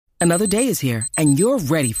Another day is here, and you're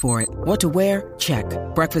ready for it. What to wear? Check.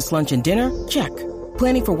 Breakfast, lunch, and dinner? Check.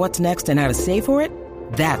 Planning for what's next and how to save for it?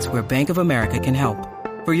 That's where Bank of America can help.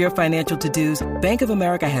 For your financial to-dos, Bank of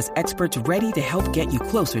America has experts ready to help get you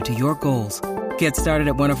closer to your goals. Get started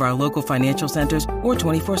at one of our local financial centers or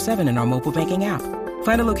 24/7 in our mobile banking app.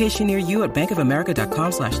 Find a location near you at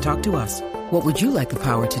bankofamerica.com/talktous. What would you like the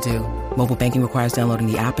power to do? Mobile banking requires downloading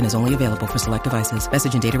the app and is only available for select devices.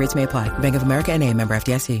 Message and data rates may apply. Bank of America NA, member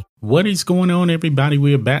FDIC. What is going on, everybody?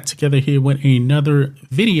 We're back together here with another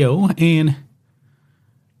video. And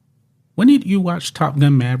when did you watch Top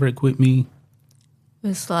Gun Maverick with me?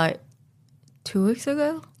 It's like 2 weeks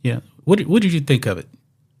ago. Yeah. What did you think of it?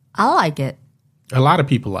 I like it. A lot of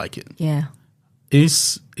people like it. Yeah.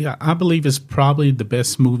 I believe it's probably the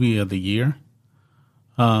best movie of the year.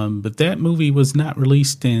 But that movie was not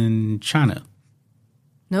released in China.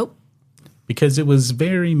 Nope. Because it was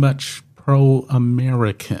very much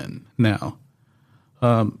pro-American. Now,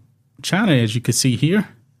 China, as you can see here,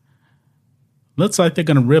 looks like they're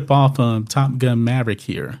going to rip off Top Gun Maverick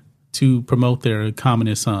here to promote their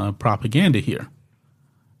communist propaganda here.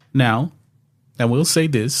 Now, I will say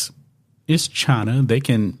this. It's China. They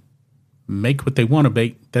can make what they want to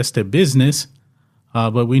make. That's their business.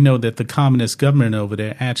 But we know that the communist government over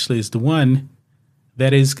there actually is the one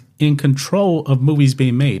that is in control of movies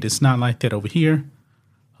being made. It's not like that over here,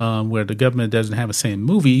 where the government doesn't have a say in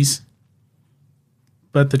movies.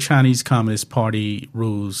 But the Chinese Communist Party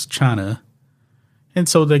rules China. And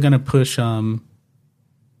so they're going to push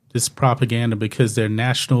this propaganda because their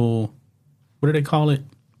national, what do they call it?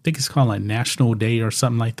 I think it's called like National Day or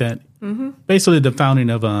something like that. Mm-hmm. Basically the founding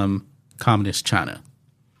of communist China.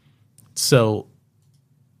 So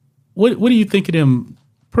what do you think of them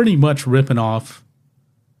pretty much ripping off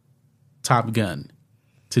Top Gun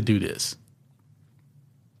to do this?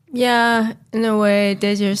 Yeah, in a way,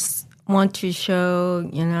 they just want to show,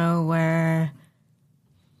 where,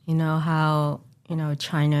 how,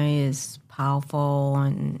 China is powerful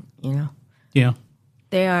and, Yeah.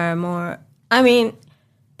 They are more, I mean,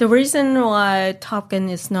 the reason why Top Gun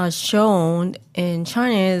is not shown in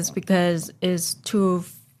China is because it's too,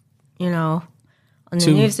 on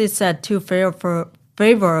the news it said too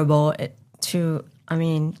favorable to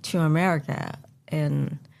America.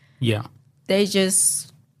 And yeah, they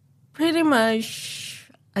just pretty much,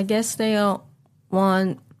 I guess they don't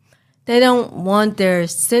want their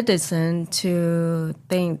citizen to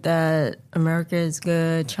think that America is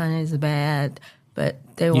good, China is bad, but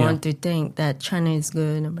they want to think that China is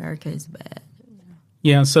good and America is bad.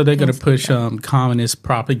 Yeah, so they're going to push communist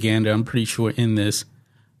propaganda, I'm pretty sure, in this.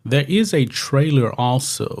 There is a trailer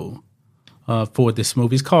also for this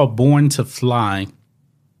movie. It's called Born to Fly.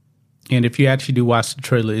 And if you actually do watch the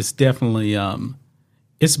trailer, it's definitely,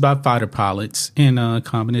 it's about fighter pilots in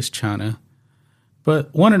communist China.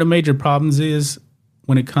 But one of the major problems is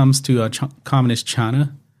when it comes to communist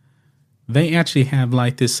China, they actually have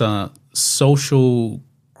like this social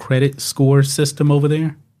credit score system over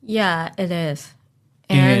there. Yeah, it is.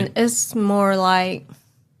 And it's more like,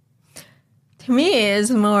 to me,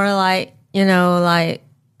 it's more like,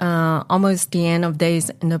 almost the end of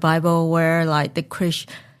days in the Bible where like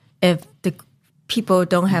if the people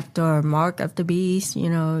don't have the mark of the beast,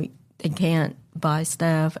 they can't buy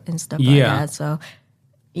stuff and stuff like that. So,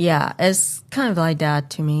 yeah, it's kind of like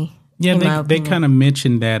that to me. Yeah, they kind of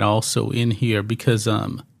mentioned that also in here because,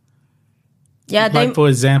 for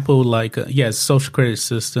example, social credit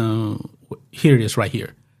system. Here it is right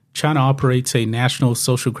here. China operates a national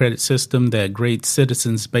social credit system that grades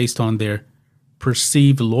citizens based on their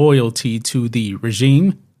perceived loyalty to the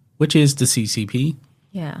regime, which is the CCP.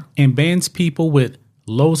 Yeah. And bans people with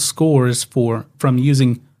low scores from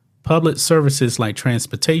using public services like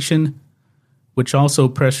transportation, which also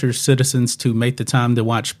pressures citizens to make the time to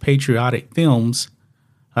watch patriotic films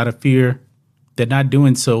out of fear that not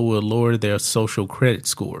doing so will lower their social credit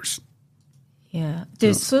scores. Yeah.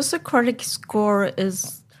 The social credit score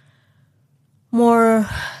is more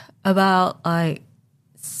about like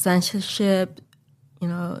censorship,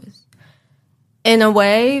 in a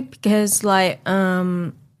way, because like,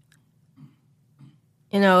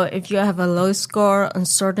 if you have a low score on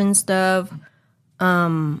certain stuff,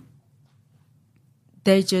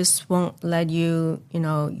 they just won't let you,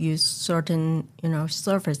 use certain,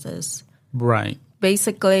 services. Right.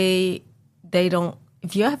 Basically,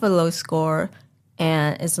 if you have a low score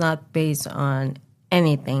and it's not based on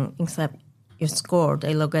anything except your score,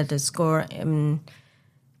 they look at the score and,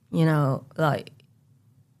 like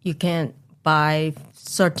you can't buy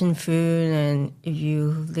certain food, and if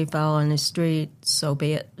you live out on the street, so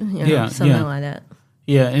be it. Something like that.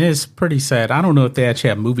 Yeah, and it's pretty sad. I don't know if they actually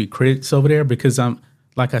have movie critics over there because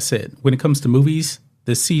like I said, when it comes to movies,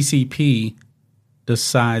 the CCP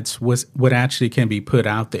decides what actually can be put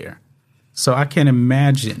out there. So I can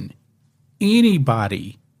imagine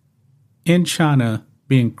anybody in China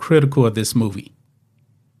being critical of this movie.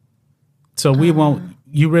 So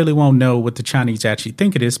you really won't know what the Chinese actually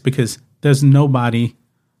think of this because there's nobody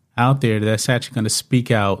out there that's actually going to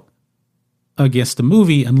speak out against the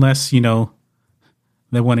movie unless,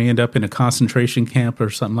 they want to end up in a concentration camp or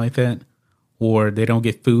something like that, or they don't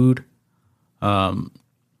get food. They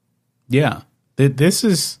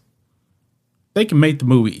can make the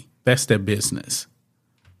movie. That's their business.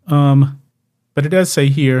 But it does say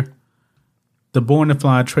here, the Born to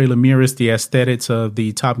Fly trailer mirrors the aesthetics of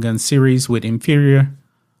the Top Gun series with inferior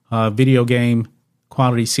video game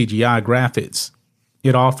quality CGI graphics.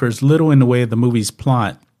 It offers little in the way of the movie's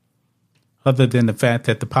plot, other than the fact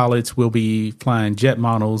that the pilots will be flying jet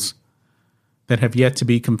models that have yet to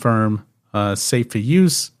be confirmed safe for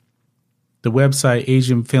use. The website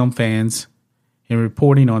Asian Film Fans, in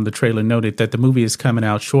reporting on the trailer, noted that the movie is coming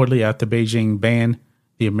out shortly after Beijing banned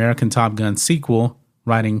the American Top Gun sequel,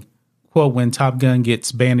 writing, quote, "When Top Gun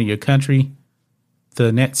gets banned in your country,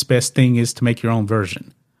 the next best thing is to make your own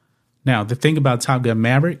version." Now, the thing about Top Gun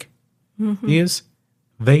Maverick is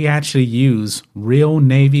they actually use real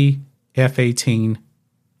Navy F-18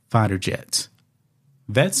 fighter jets.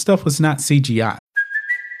 That stuff was not CGI.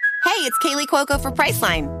 Hey, it's Kaylee Cuoco for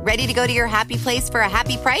Priceline. Ready to go to your happy place for a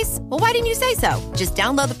happy price? Well, why didn't you say so? Just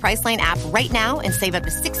download the Priceline app right now and save up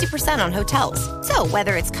to 60% on hotels. So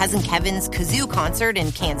whether it's Cousin Kevin's Kazoo Concert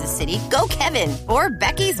in Kansas City, go Kevin, or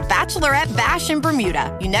Becky's Bachelorette Bash in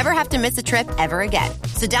Bermuda, you never have to miss a trip ever again.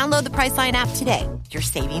 So download the Priceline app today. Your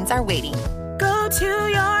savings are waiting. Go to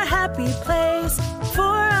your happy place for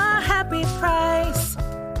a happy price.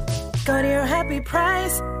 Go to your happy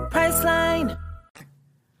price, Priceline.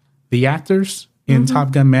 The actors in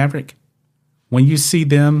Top Gun Maverick, when you see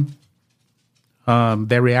them,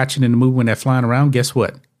 their reaction in the movie when they're flying around, guess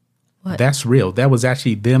what? That's real. That was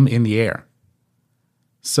actually them in the air.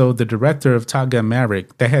 So the director of Top Gun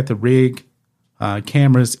Maverick, they had to rig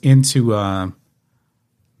cameras into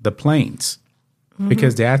the planes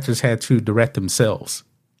because the actors had to direct themselves.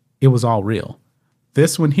 It was all real.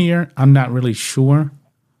 This one here, I'm not really sure.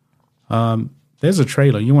 There's a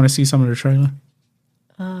trailer. You want to see some of the trailer?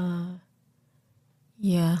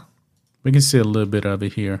 Yeah. We can see a little bit of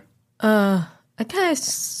it here. I kind of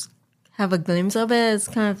have a glimpse of it. It's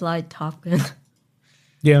kind of like Top Gun.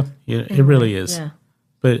 Yeah, it really is. Yeah.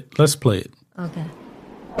 But let's play it. Okay.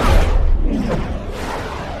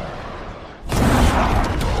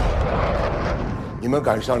 你们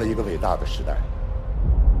赶上了一个伟大的时代，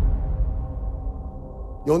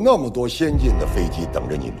有那么多先进的飞机等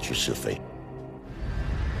着你们去试飞。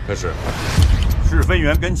可是，试飞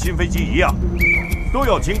员跟新飞机一样，都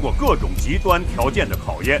要经过各种极端条件的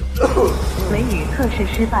考验。雷雨测试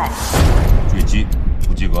失败，坠机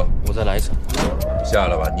不及格，我再来一次。下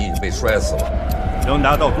来吧，你已经被摔死了。能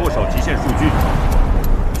拿到多少极限数据，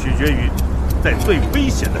取决于在最危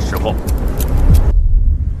险的时候，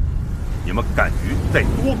你们敢于再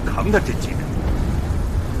多扛他这几秒。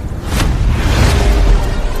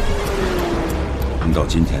能到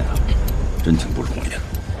今天啊，真挺不容易的。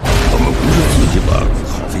我们不是自己把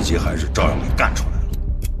好飞机还是照样给干出来了。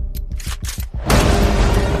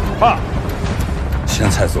爸，现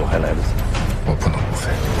在走还来得及。我不能不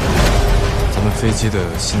飞。咱们飞机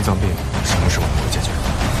的心脏病什么时候能够解决？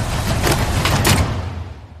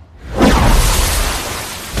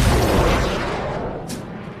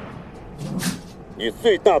以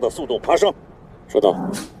最大的速度爬升。收到。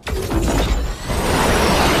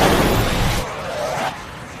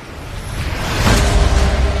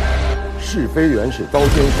试飞员是刀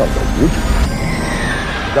尖上的无主，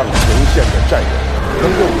让前线的战友能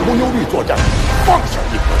够无忧虑作战，放下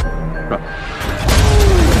一搏。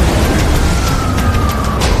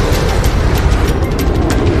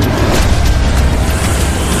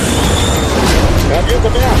感觉怎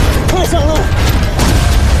么样？太响了！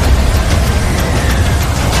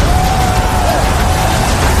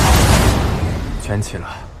全起了，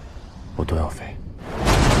我都要飞。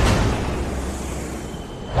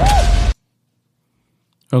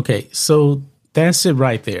Okay, so that's it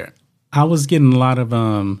right there. I was getting a lot of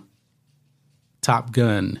Top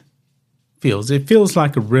Gun feels. It feels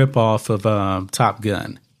like a ripoff of Top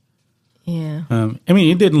Gun. Yeah. I mean,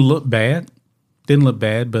 it didn't look bad.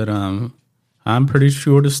 But I'm pretty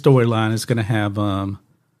sure the storyline is going to have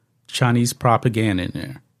Chinese propaganda in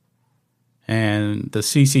there. And the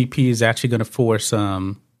CCP is actually going to force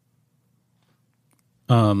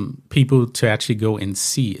people to actually go and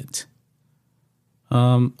see it.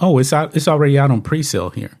 It's out. It's already out on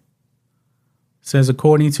pre-sale here. It says,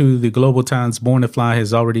 according to the Global Times, Born to Fly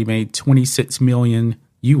has already made 26 million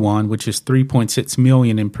yuan, which is 3.6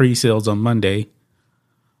 million in pre-sales on Monday.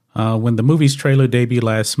 When the movie's trailer debuted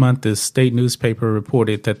last month, the state newspaper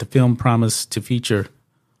reported that the film promised to feature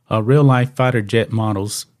real-life fighter jet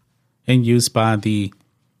models in use by the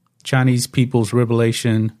Chinese People's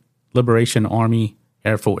Liberation Army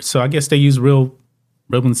Air Force. So I guess they use real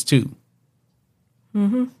ones too.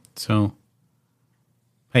 Mm-hmm. So,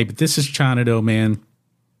 hey, but this is China though, man.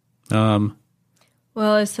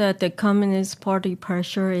 Well, it said the Communist Party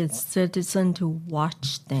pressure its citizens to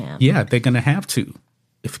watch them. Yeah, they're going to have to.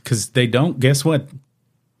 Because they don't, guess what?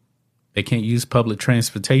 They can't use public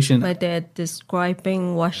transportation. But they're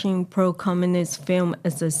describing watching pro-communist film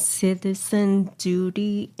as a citizen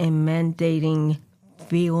duty and mandating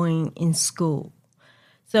viewing in school.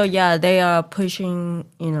 So, yeah, they are pushing,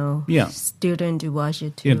 students to watch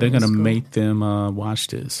it too. Yeah, they're going to make them watch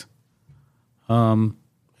this. And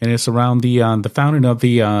it's around the founding of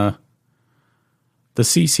the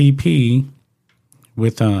CCP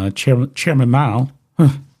with Chairman Mao.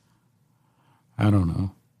 I don't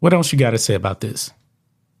know. What else you got to say about this?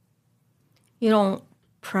 You don't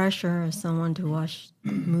pressure someone to watch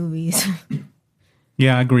movies.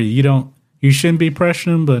 Yeah, I agree. You shouldn't be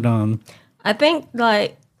pressuring, but I think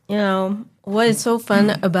what is so fun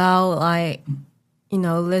about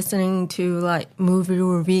listening to movie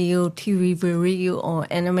review, TV review, or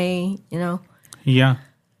anime, Yeah.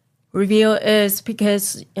 Review is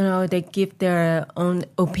because, they give their own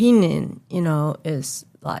opinion, is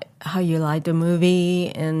like how you like the movie,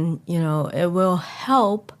 and, it will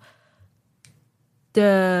help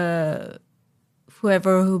whoever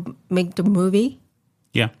who make the movie.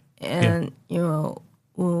 Yeah. And, will,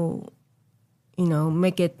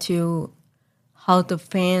 make it to how the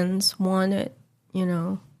fans want it,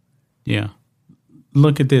 Yeah.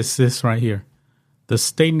 Look at this right here. The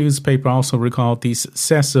state newspaper also recalled the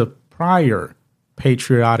success of prior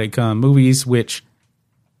patriotic movies, which,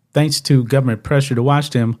 thanks to government pressure to watch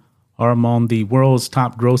them, are among the world's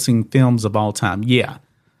top grossing films of all time. Yeah.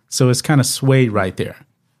 So it's kind of swayed right there.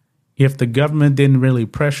 If the government didn't really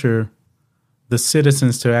pressure the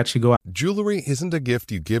citizens to actually go out. Jewelry isn't a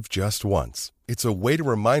gift you give just once. It's a way to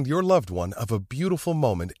remind your loved one of a beautiful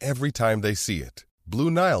moment every time they see it. Blue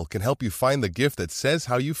Nile can help you find the gift that says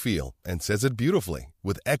how you feel and says it beautifully,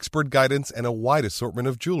 with expert guidance and a wide assortment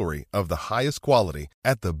of jewelry of the highest quality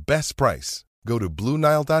at the best price. Go to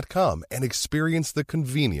BlueNile.com and experience the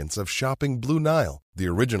convenience of shopping Blue Nile, the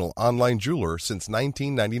original online jeweler since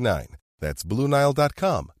 1999. That's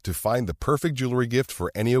BlueNile.com to find the perfect jewelry gift for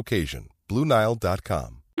any occasion.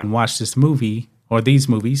 BlueNile.com. And watch this movie or these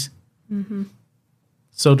movies. Mm-hmm.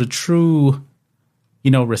 So the true,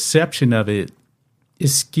 reception of it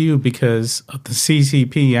is skewed because of the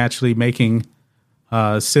CCP actually making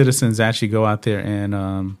citizens actually go out there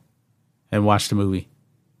and watch the movie.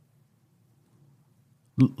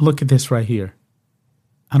 Look at this right here.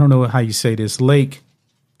 I don't know how you say this. Lake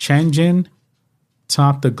Changjin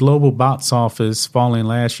topped the global box office following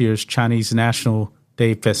last year's Chinese National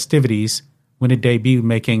Day festivities when it debuted,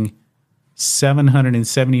 making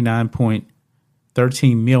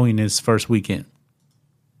 $779.13 million in its first weekend.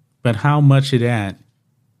 But how much of that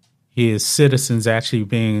is citizens actually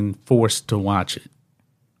being forced to watch it?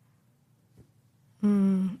 I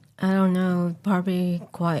don't know. Probably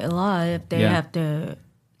quite a lot if they have the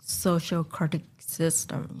social credit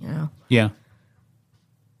system, Yeah.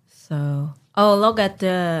 So, look at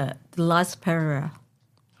the last paragraph.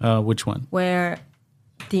 Which one? Where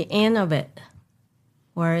the end of it,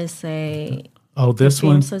 where it say, this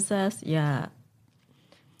one? Success? Yeah.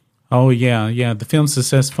 Oh, yeah. The film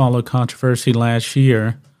success followed controversy last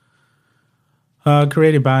year,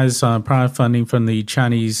 created by its private funding from the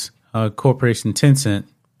Chinese corporation Tencent.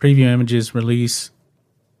 Preview images released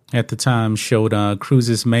at the time showed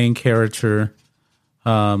Cruise's main character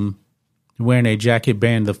wearing a jacket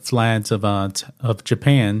bearing the flags of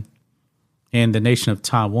Japan and the nation of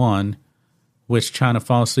Taiwan, which China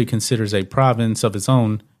falsely considers a province of its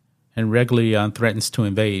own and regularly threatens to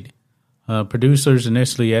invade. Producers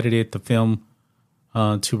initially edited the film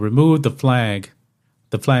to remove the flag.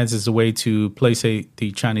 The flags as a way to place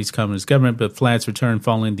the Chinese Communist government, but flags returned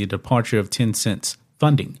following the departure of Tencent's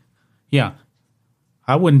funding. Yeah,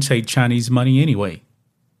 I wouldn't take Chinese money anyway.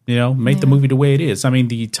 Make the movie the way it is. I mean,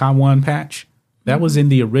 the Taiwan patch, that was in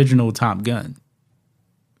the original Top Gun.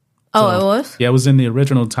 It was? Yeah, it was in the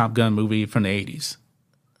original Top Gun movie from the 80s.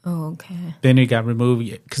 Oh, okay. Then it got removed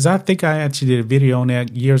because I think I actually did a video on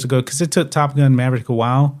that years ago because it took Top Gun Maverick a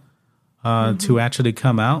while to actually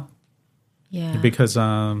come out. Yeah. Because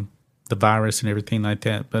the virus and everything like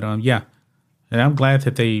that. But yeah, and I'm glad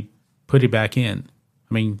that they put it back in.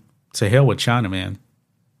 I mean, to hell with China, man.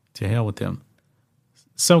 To hell with them.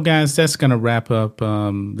 So, guys, that's going to wrap up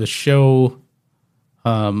the show.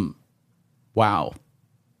 Wow.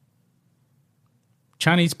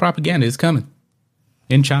 Chinese propaganda is coming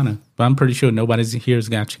in China. But I'm pretty sure nobody's here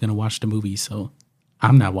is actually going to watch the movie. So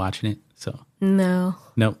I'm not watching it. So no.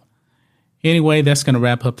 Anyway, that's going to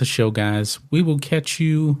wrap up the show, guys. We will catch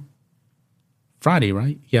you Friday,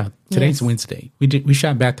 right? Yeah. Today's Wednesday. We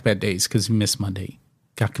shot back-to-back days because we missed Monday.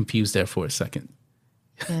 Got confused there for a second.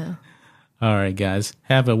 Yeah. All right, guys.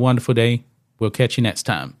 Have a wonderful day. We'll catch you next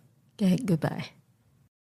time. Okay, goodbye.